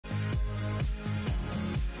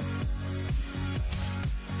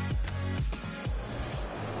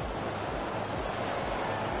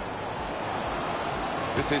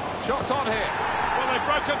This is shots on here. Well, they've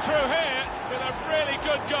broken through here with a really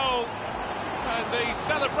good goal. And the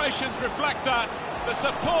celebrations reflect that. The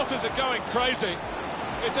supporters are going crazy.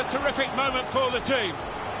 It's a terrific moment for the team.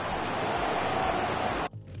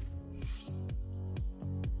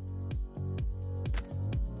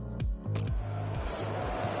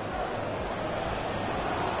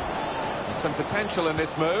 There's some potential in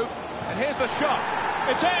this move. And here's the shot.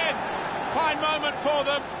 It's in. Fine moment for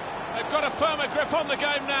them. They've got a firmer grip on the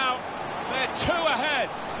game now. They're 2 ahead.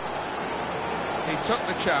 He took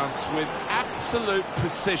the chance with absolute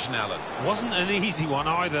precision, Alan. Wasn't an easy one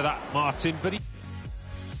either, that, Martin, but he...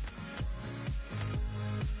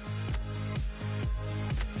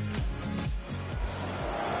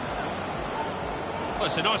 Well,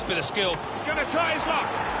 it's a nice bit of skill. Gonna try his luck.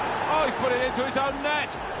 Oh, he's put it into his own net.